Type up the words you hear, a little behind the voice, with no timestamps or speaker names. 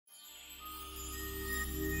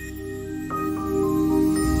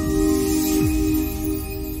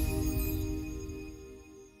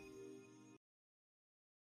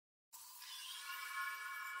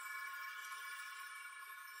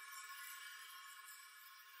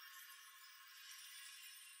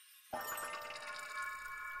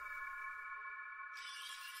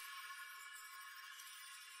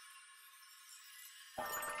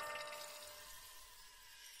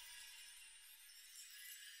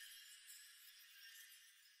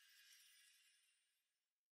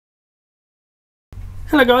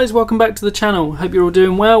Hello guys, welcome back to the channel. Hope you're all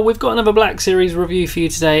doing well. We've got another Black Series review for you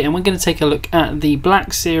today, and we're going to take a look at the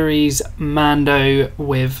Black Series Mando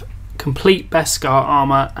with complete Beskar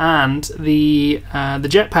armor and the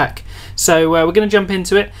jetpack. So we're going to jump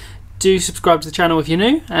into it. Do subscribe to the channel if you're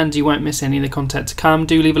new, and you won't miss any of the content to come.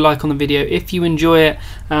 Do leave a like on the video if you enjoy it.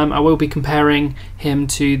 I will be comparing him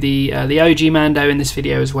to the OG Mando in this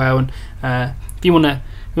video as well. And if you want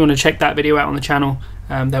to check that video out on the channel,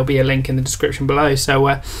 there'll be a link in the description below. So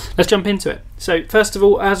let's jump into it. So first of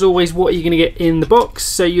all, as always, what are you going to get in the box?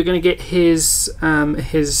 So you're going to get his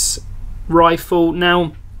rifle.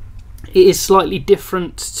 Now, it is slightly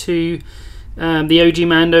different to the OG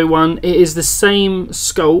Mando one. It is the same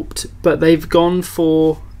sculpt, but they've gone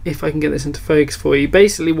for, if I can get this into focus for you,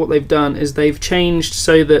 basically what they've done is they've changed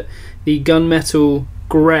so that the gunmetal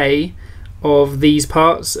grey of these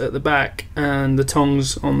parts at the back and the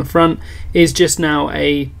tongs on the front is just now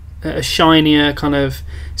a shinier kind of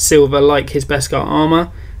silver, like his Beskar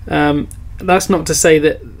armor. That's not to say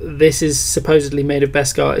that this is supposedly made of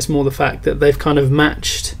Beskar. It's more the fact that they've kind of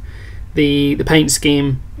matched the paint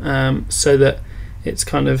scheme so that it's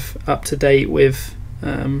kind of up to date with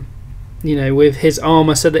with his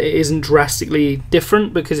armor, so that it isn't drastically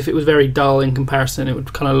different, because if it was very dull in comparison it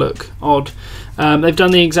would kind of look odd. They've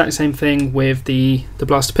done the exact same thing with the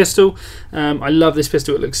blaster pistol. I love this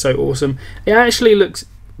pistol, it looks so awesome. It actually looks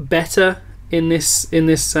better in this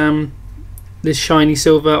shiny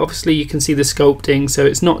silver. Obviously you can see the sculpting, so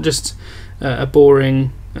it's not just a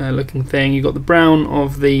boring looking thing. You've got the brown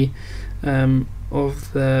of the handle.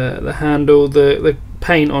 The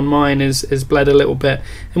paint on mine is bled a little bit,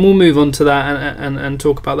 and we'll move on to that and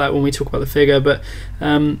talk about that when we talk about the figure. But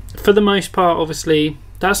for the most part, obviously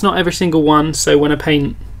that's not every single one, so when a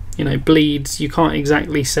paint bleeds, you can't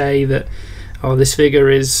exactly say that, oh, this figure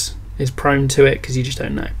is prone to it, because you just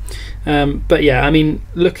don't know. But yeah, I mean,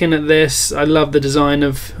 looking at this, I love the design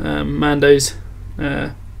of Mando's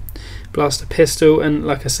blaster pistol, and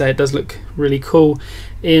like I say, it does look really cool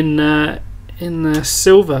in the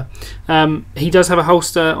silver. He does have a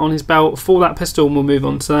holster on his belt for that pistol, and we'll move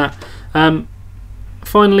on to that.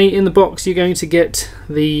 Finally, in the box, you're going to get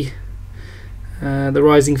the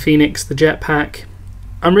Rising Phoenix, the jetpack.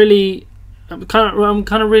 I'm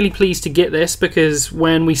kind of really pleased to get this, because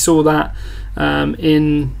when we saw that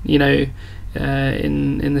in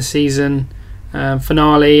the season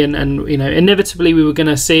finale, and inevitably we were going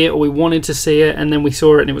to see it, or we wanted to see it, and then we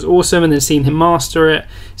saw it and it was awesome, and then seeing him master it,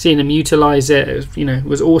 seeing him utilize it, it was, it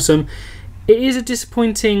was awesome. It is a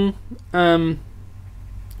disappointing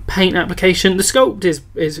paint application. The sculpt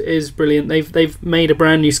is brilliant. They've made a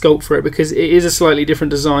brand new sculpt for it, because it is a slightly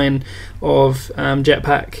different design of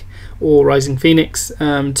jetpack or Rising Phoenix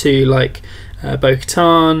to like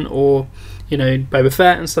Bo-Katan or Boba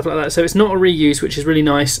Fett and stuff like that. So it's not a reuse, which is really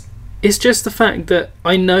nice. It's just the fact that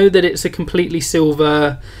I know that it's a completely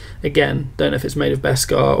silver, again, don't know if it's made of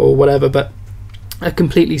Beskar or whatever, but a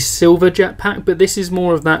completely silver jetpack, but this is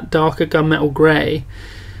more of that darker gunmetal grey,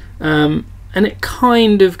 and it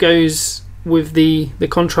kind of goes with the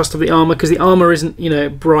contrast of the armour, because the armour isn't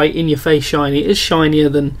bright in your face shiny. It is shinier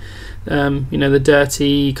than the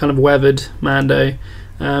dirty kind of weathered Mando.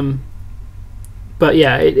 But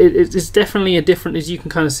yeah, it's definitely a different, as you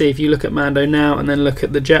can kind of see if you look at Mando now and then look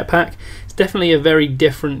at the jetpack, it's definitely a very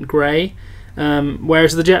different grey,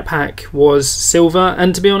 whereas the jetpack was silver.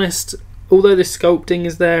 And to be honest, although the sculpting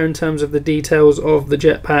is there in terms of the details of the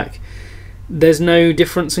jetpack, there's no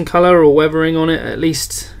difference in colour or weathering on it. At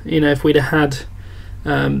least if we'd have had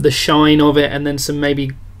the shine of it and then some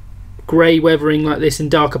maybe grey weathering like this in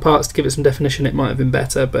darker parts to give it some definition, it might have been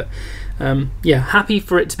better. But yeah, happy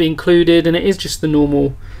for it to be included, and it is just the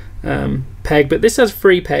normal peg, but this has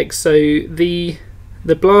 3 pegs. So the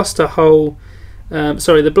blaster hole,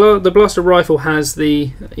 the blaster rifle has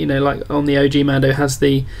the like on the OG Mando, has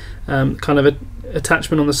the kind of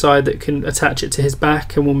attachment on the side that can attach it to his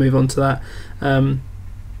back, and we'll move on to that.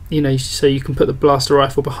 So you can put the blaster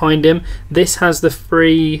rifle behind him. This has the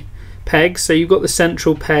 3 pegs, so you've got the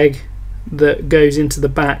central peg that goes into the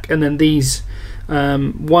back, and then these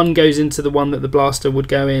one goes into the one that the blaster would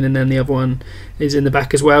go in, and then the other one is in the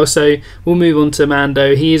back as well. So we'll move on to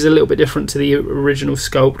Mando. He is a little bit different to the original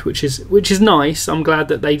sculpt, which is nice. I'm glad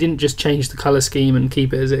that they didn't just change the colour scheme and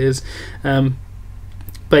keep it as it is.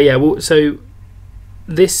 But yeah, so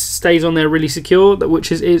this stays on there really secure,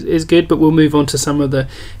 which is good, but we'll move on to some of the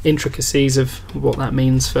intricacies of what that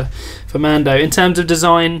means for Mando. In terms of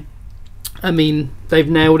design, I mean, they've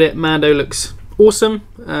nailed it. Mando looks awesome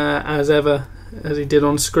as ever, as he did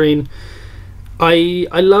on screen.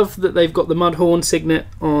 I love that they've got the Mudhorn signet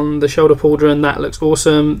on the shoulder pauldron. That looks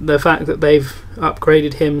awesome. The fact that they've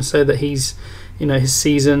upgraded him so that he's, you know, his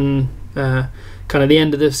season, kind of the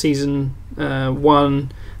end of the season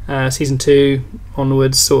 1, season 2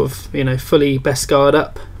 onwards, sort of, you know, fully Beskar'd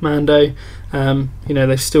up Mando. You know,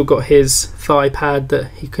 they've still got his thigh pad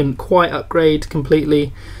that he couldn't quite upgrade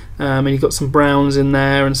completely, and he's got some browns in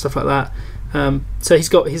there and stuff like that. So he's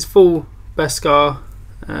got his full Beskar,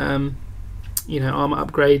 you know, armor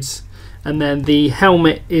upgrades, and then the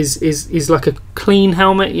helmet is like a clean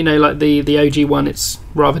helmet. You know, like the OG one, it's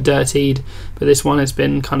rather dirtied, but this one has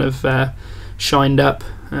been kind of shined up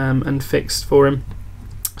and fixed for him.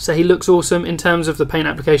 So he looks awesome. In terms of the paint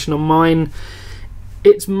application on mine,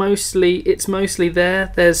 it's mostly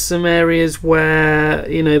there. There's some areas where,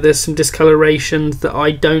 you know, there's some discolorations that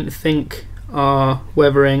I don't think are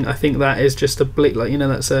weathering. I think that is just a bleed, like, you know,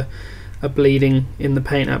 that's a bleeding in the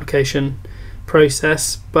paint application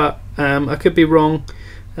process, but I could be wrong.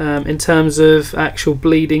 In terms of actual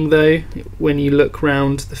bleeding though, when you look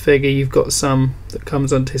round the figure, you've got some that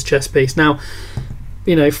comes onto his chest piece. Now,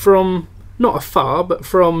 you know, from not afar, but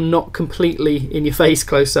from not completely in your face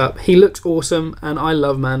close up, he looks awesome, and I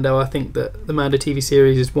love Mando. I think that the Mando TV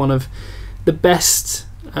series is one of the best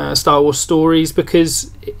Star Wars stories, because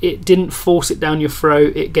it didn't force it down your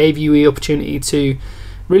throat. It gave you the opportunity to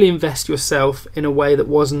really invest yourself in a way that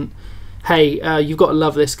wasn't, hey, you've got to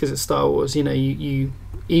love this because it's Star Wars. You know, you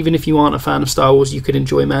even if you aren't a fan of Star Wars, you could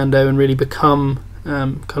enjoy Mando and really become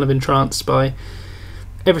kind of entranced by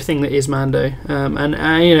everything that is Mando. And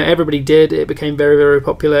you know, everybody did. It became very, very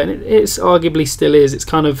popular, and it's arguably still is. It's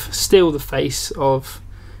kind of still the face of,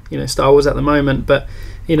 you know, Star Wars at the moment. But,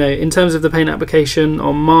 you know, in terms of the paint application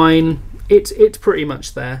on mine, it's pretty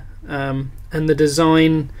much there. And the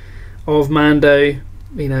design of Mando,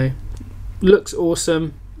 you know, looks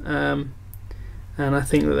awesome. And I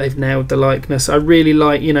think that they've nailed the likeness. I really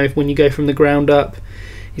like, you know, when you go from the ground up,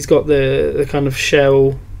 he's got the kind of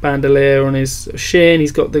shell bandolier on his shin.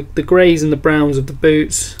 He's got the greys and the browns of the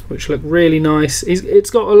boots, which look really nice.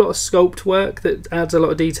 It's got a lot of sculpt work that adds a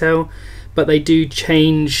lot of detail, but they do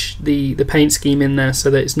change the paint scheme in there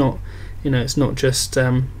so that it's not, you know, it's not just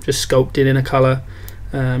sculpted in a colour,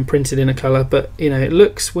 printed in a colour. But, you know, it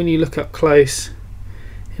looks, when you look up close,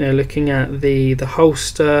 you know, looking at the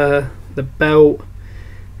holster, the belt,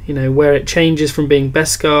 you know, where it changes from being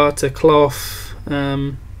Beskar to cloth,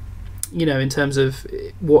 you know, in terms of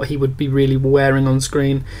what he would be really wearing on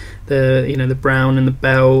screen, you know, the brown and the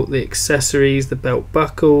belt, the accessories, the belt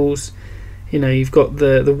buckles, you know, you've got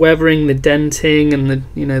the weathering, the denting, and the,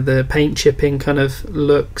 you know, the paint chipping kind of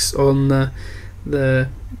looks on the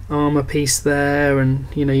armor piece there. And,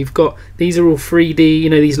 you know, you've got, these are all 3D, you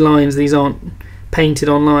know, these lines, these aren't painted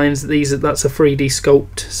on lines, that's a 3D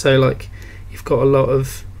sculpt, so like you've got a lot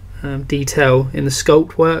of detail in the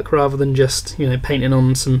sculpt work rather than just, you know, painting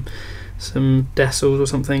on some decils or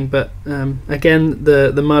something. But again,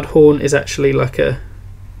 the Mudhorn is actually like a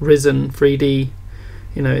risen 3D,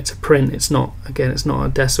 you know, it's a print, it's not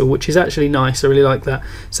a decil, which is actually nice. I really like that.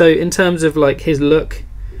 So in terms of like his look,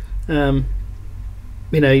 you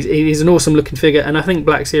know, he's an awesome looking figure, and I think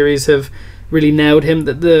Black Series have really nailed him.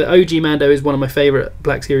 That the OG Mando is one of my favourite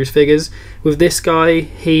Black Series figures. With this guy,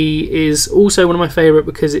 he is also one of my favourite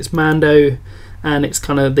because it's Mando and it's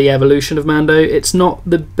kind of the evolution of Mando. It's not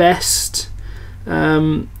the best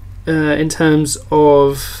in terms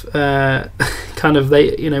of kind of,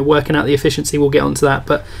 they, you know, working out the efficiency. We'll get onto that,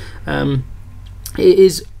 but it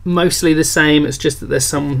is mostly the same. It's just that there's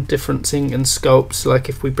some differencing in sculpts. Like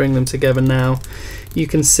if we bring them together now, you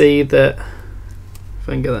can see that, if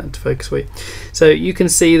I can get that into focus for you, so you can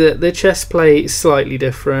see that the chest plate is slightly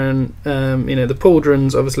different. You know, the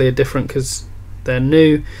pauldrons obviously are different because they're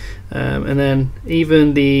new, and then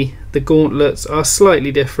even the gauntlets are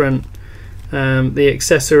slightly different. The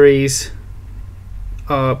accessories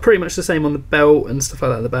are pretty much the same on the belt and stuff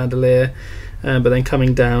like that, the bandolier, but then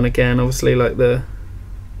coming down again, obviously, like the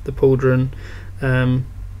pauldron,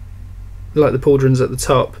 like the pauldrons at the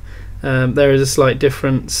top, there is a slight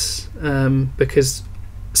difference because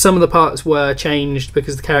some of the parts were changed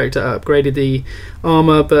because the character upgraded the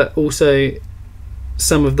armor, but also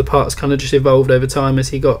some of the parts kind of just evolved over time as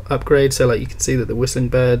he got upgrades. So like you can see that the Whistling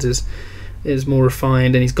Birds is more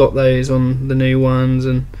refined, and he's got those on the new ones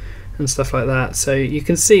and stuff like that. So you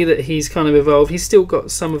can see that he's kind of evolved. He's still got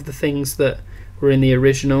some of the things that were in the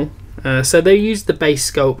original. So they used the base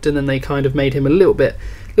sculpt and then they kind of made him a little bit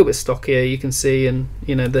stockier, you can see. And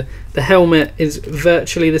you know, the helmet is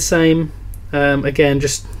virtually the same, again,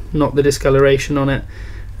 just not the discoloration on it.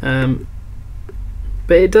 But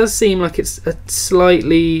but it does seem like it's a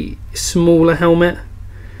slightly smaller helmet.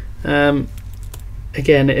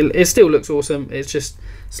 Again, it still looks awesome, it's just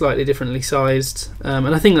slightly differently sized,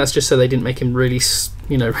 and I think that's just so they didn't make him really,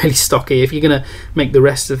 you know, really stocky. If you're gonna make the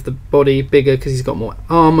rest of the body bigger because he's got more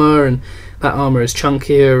armor, and that armor is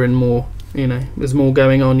chunkier and more, you know, there's more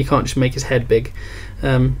going on, you can't just make his head big.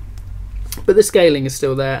 But the scaling is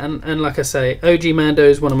still there, and like I say, OG Mando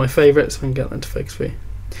is one of my favourites. If I can get that to focus for you.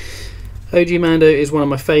 OG Mando is one of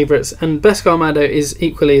my favourites, and Beskar Mando is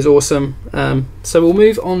equally as awesome. So we'll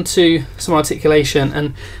move on to some articulation,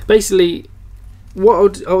 and basically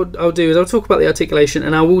what I'll do is I'll talk about the articulation,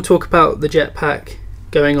 and I will talk about the jetpack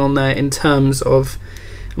going on there in terms of,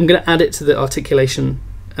 I'm going to add it to the articulation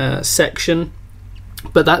section,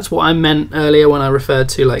 but that's what I meant earlier when I referred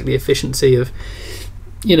to like the efficiency of,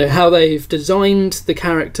 you know, how they've designed the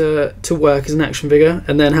character to work as an action figure,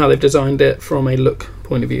 and then how they've designed it from a look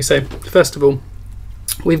point of view. So first of all,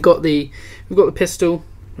 we've got the pistol.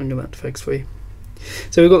 I'm going to focus for you.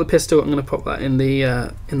 So we've got the pistol. I'm going to pop that in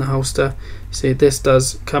the holster. See, this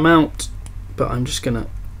does come out, but I'm just going to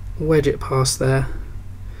wedge it past there,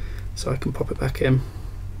 so I can pop it back in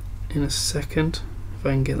a second. If I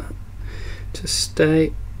can get that to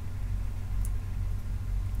stay.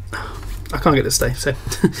 I can't get it to stay, so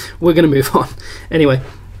we're going to move on. Anyway,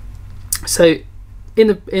 so in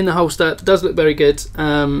the holster, it does look very good.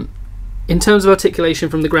 In terms of articulation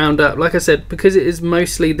from the ground up, like I said, because it is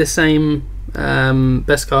mostly the same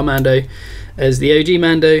Beskar Mando as the OG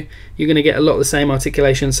Mando, you're going to get a lot of the same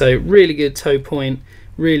articulation. So really good toe point,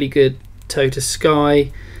 really good toe to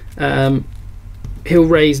sky. He'll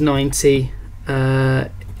raise 90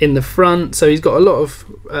 in the front, so he's got a lot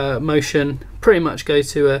of motion. Pretty much go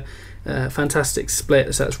to a fantastic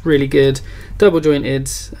split, so that's really good. Double jointed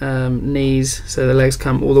knees, so the legs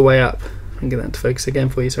come all the way up. I can get that to focus again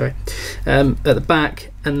for you, sorry. At the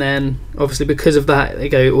back, and then obviously because of that they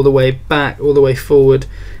go all the way back, all the way forward,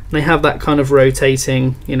 and they have that kind of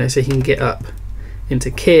rotating, you know, so he can get up into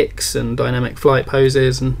kicks and dynamic flight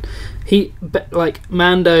poses. And he, like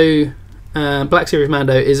Mando, Black Series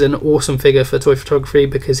Mando is an awesome figure for toy photography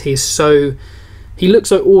because he looks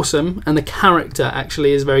so awesome, and the character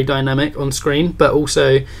actually is very dynamic on screen, but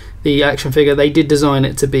also the action figure, they did design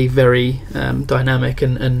it to be very dynamic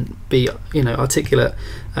and be, you know, articulate,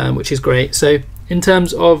 which is great. So in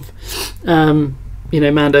terms of you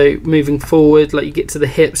know, Mando moving forward, like you get to the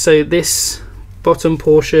hips, so this bottom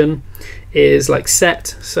portion is like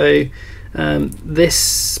set, so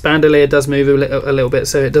this bandolier does move a little bit,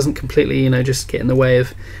 so it doesn't completely, you know, just get in the way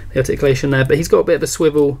of the articulation there, but he's got a bit of a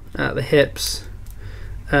swivel at the hips.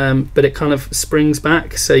 But it kind of springs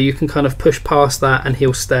back, so you can kind of push past that and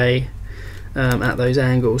he'll stay at those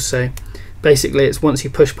angles. So basically it's once you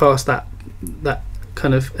push past that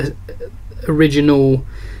kind of original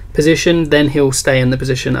position, then he'll stay in the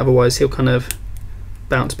position, otherwise he'll kind of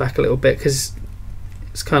bounce back a little bit because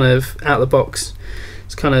it's kind of out of the box.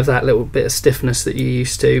 It's kind of that little bit of stiffness that you're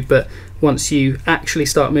used to, but once you actually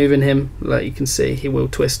start moving him, like you can see, he will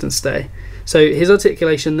twist and stay. So his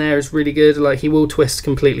articulation there is really good, like he will twist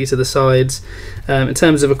completely to the sides. In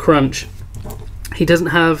terms of a crunch, he doesn't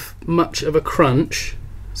have much of a crunch,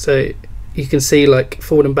 so you can see like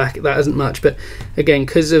forward and back that isn't much, but again,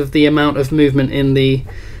 because of the amount of movement in the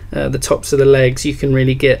tops of the legs, you can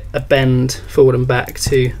really get a bend forward and back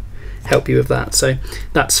to help you with that, so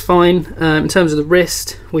that's fine. In terms of the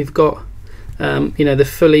wrist, we've got you know, the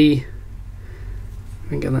fully, I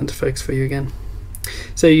can get that into focus for you again.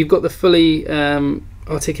 So you've got the fully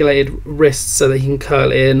articulated wrists, so that you can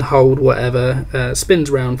curl in, hold, whatever, spins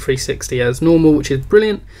around 360 as normal, which is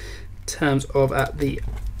brilliant. In terms of at the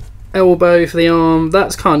elbow for the arm,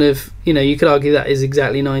 that's kind of, you know, you could argue that is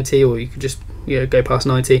exactly 90, or you could just, you know, go past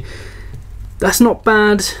 90. That's not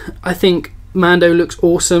bad. I think Mando looks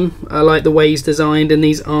awesome. I like the way he's designed, and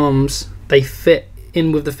these arms, they fit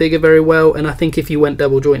in with the figure very well, and I think if you went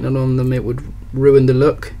double jointed on them it would ruin the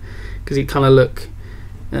look, because he'd kind of look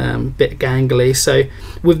a bit gangly. So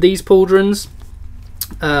with these pauldrons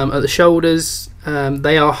at the shoulders,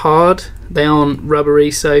 they are hard, they aren't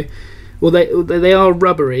rubbery. So, well, they are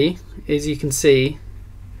rubbery, as you can see,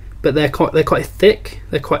 but they're quite thick,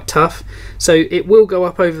 they're quite tough, so it will go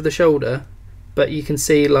up over the shoulder, but you can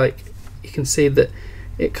see, like, you can see that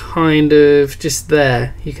it kind of just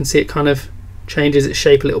there, you can see it kind of changes its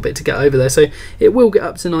shape a little bit to get over there, so it will get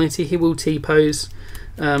up to 90. He will T-pose,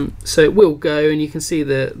 so it will go, and you can see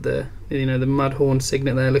the you know, the mud horn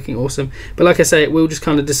signet there looking awesome, but like I say, it will just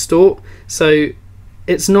kind of distort, so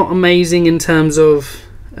it's not amazing in terms of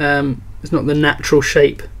it's not the natural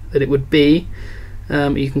shape that it would be,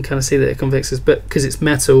 You can kind of see that it convexes, but because it's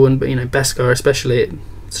metal, and Beskar especially,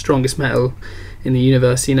 strongest metal in the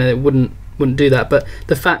universe, it wouldn't do that. But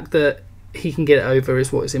the fact that he can get it over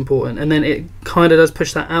is what is important, and then it kind of does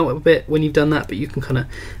push that out a bit when you've done that, but you can kind of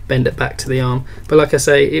bend it back to the arm. But like I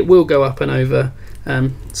say, it will go up and over,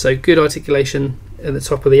 so good articulation at the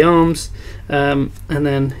top of the arms, and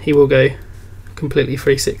then he will go completely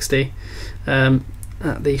 360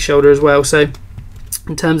 at the shoulder as well. So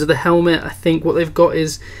in terms of the helmet, I think what they've got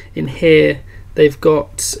is in here they've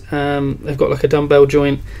got like a dumbbell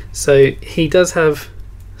joint, so he does have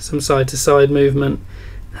some side to side movement,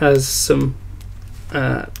 has some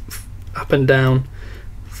up and down,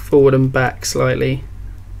 forward and back slightly,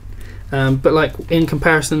 but like in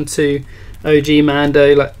comparison to OG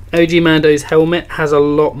Mando, like OG Mando's helmet has a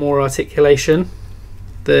lot more articulation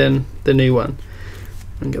than the new one.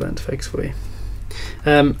 I can get that into focus for you.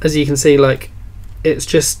 As you can see, like, it's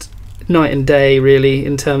just night and day really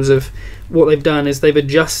in terms of what they've done. Is they've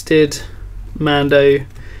adjusted Mando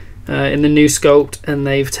in the new sculpt, and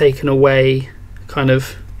they've taken away kind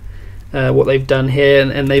of what they've done here,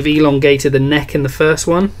 and they've elongated the neck in the first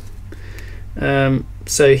one,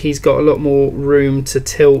 so he's got a lot more room to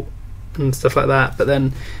tilt and stuff like that. But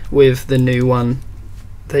then with the new one,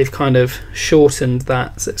 they've kind of shortened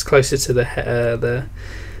that so it's closer to the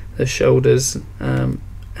shoulders,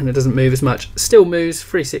 and it doesn't move as much. Still moves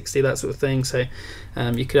 360, that sort of thing, so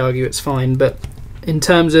you could argue it's fine. But in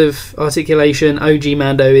terms of articulation, OG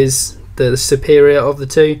Mando is the superior of the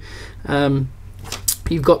two.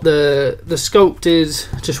 You've got the sculpted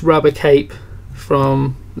just rubber cape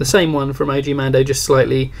from the same one from OG Mando, just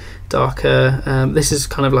slightly darker. This is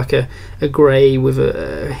kind of like a grey with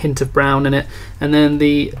a hint of brown in it, and then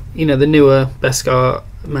the newer Beskar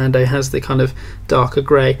Mando has the kind of darker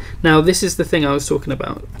grey. Now this is the thing I was talking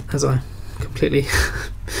about as I completely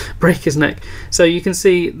break his neck. So you can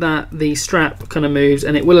see that the strap kind of moves,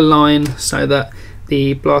 and it will align so that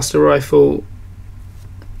the blaster rifle,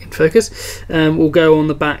 in focus, will go on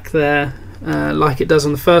the back there like it does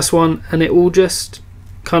on the first one, and it will just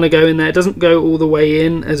kind of go in there. It doesn't go all the way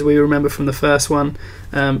in as we remember from the first one,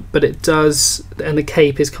 but it does, and the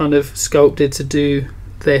cape is kind of sculpted to do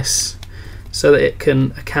this so that it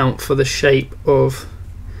can account for the shape of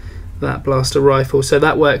that blaster rifle. So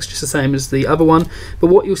that works just the same as the other one. But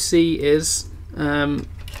what you'll see is,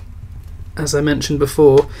 as I mentioned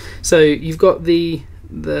before, so you've got the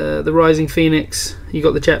Rising Phoenix, you've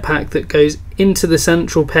got the jetpack that goes into the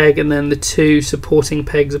central peg, and then the two supporting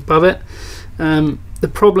pegs above it. The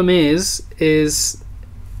problem is,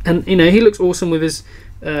 and he looks awesome with his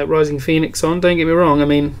Rising Phoenix on, don't get me wrong. I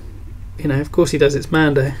mean, of course he does, it's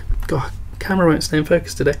Mando. God, camera won't stay in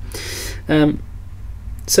focus today.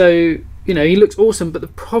 So he looks awesome, but the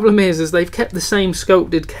problem is they've kept the same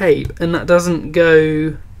sculpted cape, and that doesn't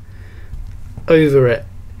go over it,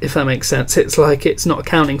 if that makes sense. It's like it's not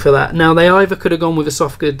accounting for that. Now they either could have gone with a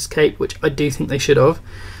soft goods cape, which I do think they should have,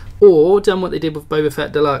 or done what they did with Boba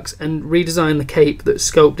Fett Deluxe and redesigned the cape that's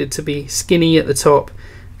sculpted to be skinny at the top,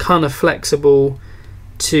 kind of flexible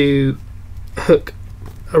to hook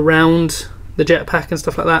around the jetpack and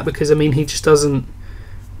stuff like that, because I mean he just doesn't,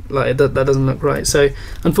 like, that doesn't look right. So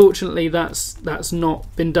unfortunately that's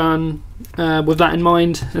not been done with that in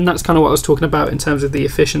mind, and that's kind of what I was talking about in terms of the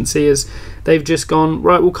efficiency. Is they've just gone,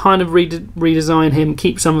 right, we'll kind of redesign him,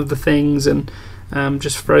 keep some of the things, and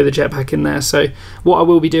just throw the jetpack in there. So what I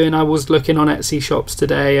will be doing, I was looking on Etsy shops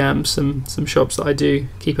today, some shops that I do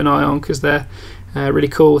keep an eye on because they're really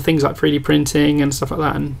cool, things like 3D printing and stuff like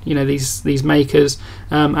that, and these makers,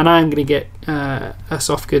 and I am going to get a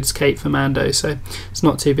soft goods cape for Mando, so it's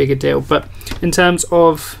not too big a deal. But in terms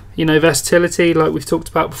of versatility, like we've talked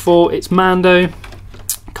about before, it's Mando.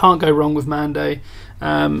 Can't go wrong with Mando.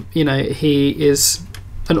 He is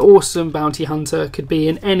an awesome bounty hunter, could be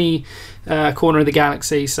in any corner of the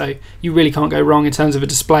galaxy, so you really can't go wrong in terms of a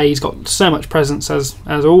display. He's got so much presence as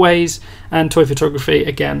always, and toy photography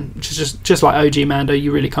again, which is just like OG Mando.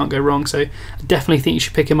 You really can't go wrong, so I definitely think you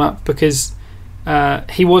should pick him up, because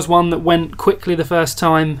he was one that went quickly the first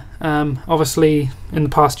time. Obviously in the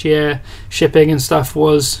past year shipping and stuff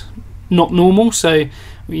was not normal, so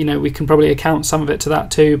we can probably account some of it to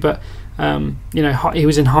that too, but he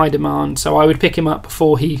was in high demand, so I would pick him up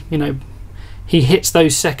before he hits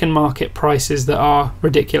those second market prices that are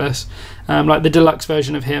ridiculous, like the deluxe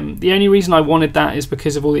version of him. The only reason I wanted that is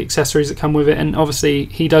because of all the accessories that come with it, and obviously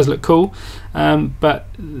he does look cool, but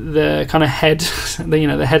the kind of head,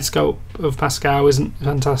 the head sculpt of Pascal isn't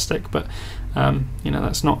fantastic, but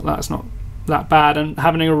that's not that bad, and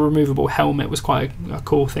having a removable helmet was quite a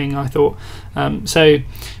cool thing, I thought.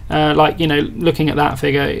 Like, you know, looking at that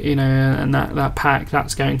figure, you know, and that pack,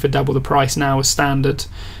 that's going for double the price now as standard,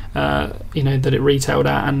 you know, that it retailed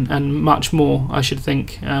at, and much more, I should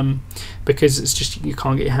think, because it's just, you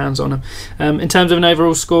can't get your hands on them. In terms of an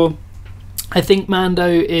overall score, I think Mando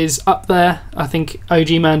is up there. I think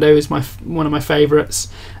OG Mando is one of my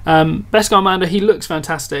favourites. Beskar Mando, he looks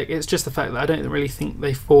fantastic. It's just the fact that I don't really think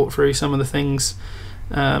they thought through some of the things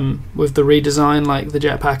with the redesign, like the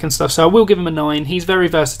jetpack and stuff. So I will give him a 9. He's very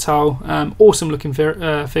versatile, awesome looking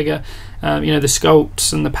figure. You know, the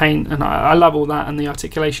sculpts and the paint, and I love all that, and the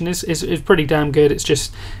articulation is pretty damn good.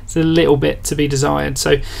 It's a little bit to be desired.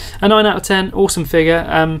 So a 9 out of 10, awesome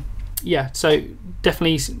figure. Yeah, so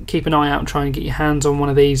definitely keep an eye out and try and get your hands on one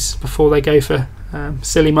of these before they go for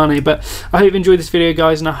silly money. But I hope you enjoyed this video,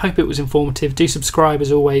 guys, and I hope it was informative. Do subscribe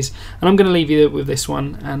as always, and I'm going to leave you with this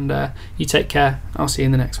one, and you take care. I'll see you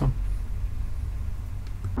in the next one.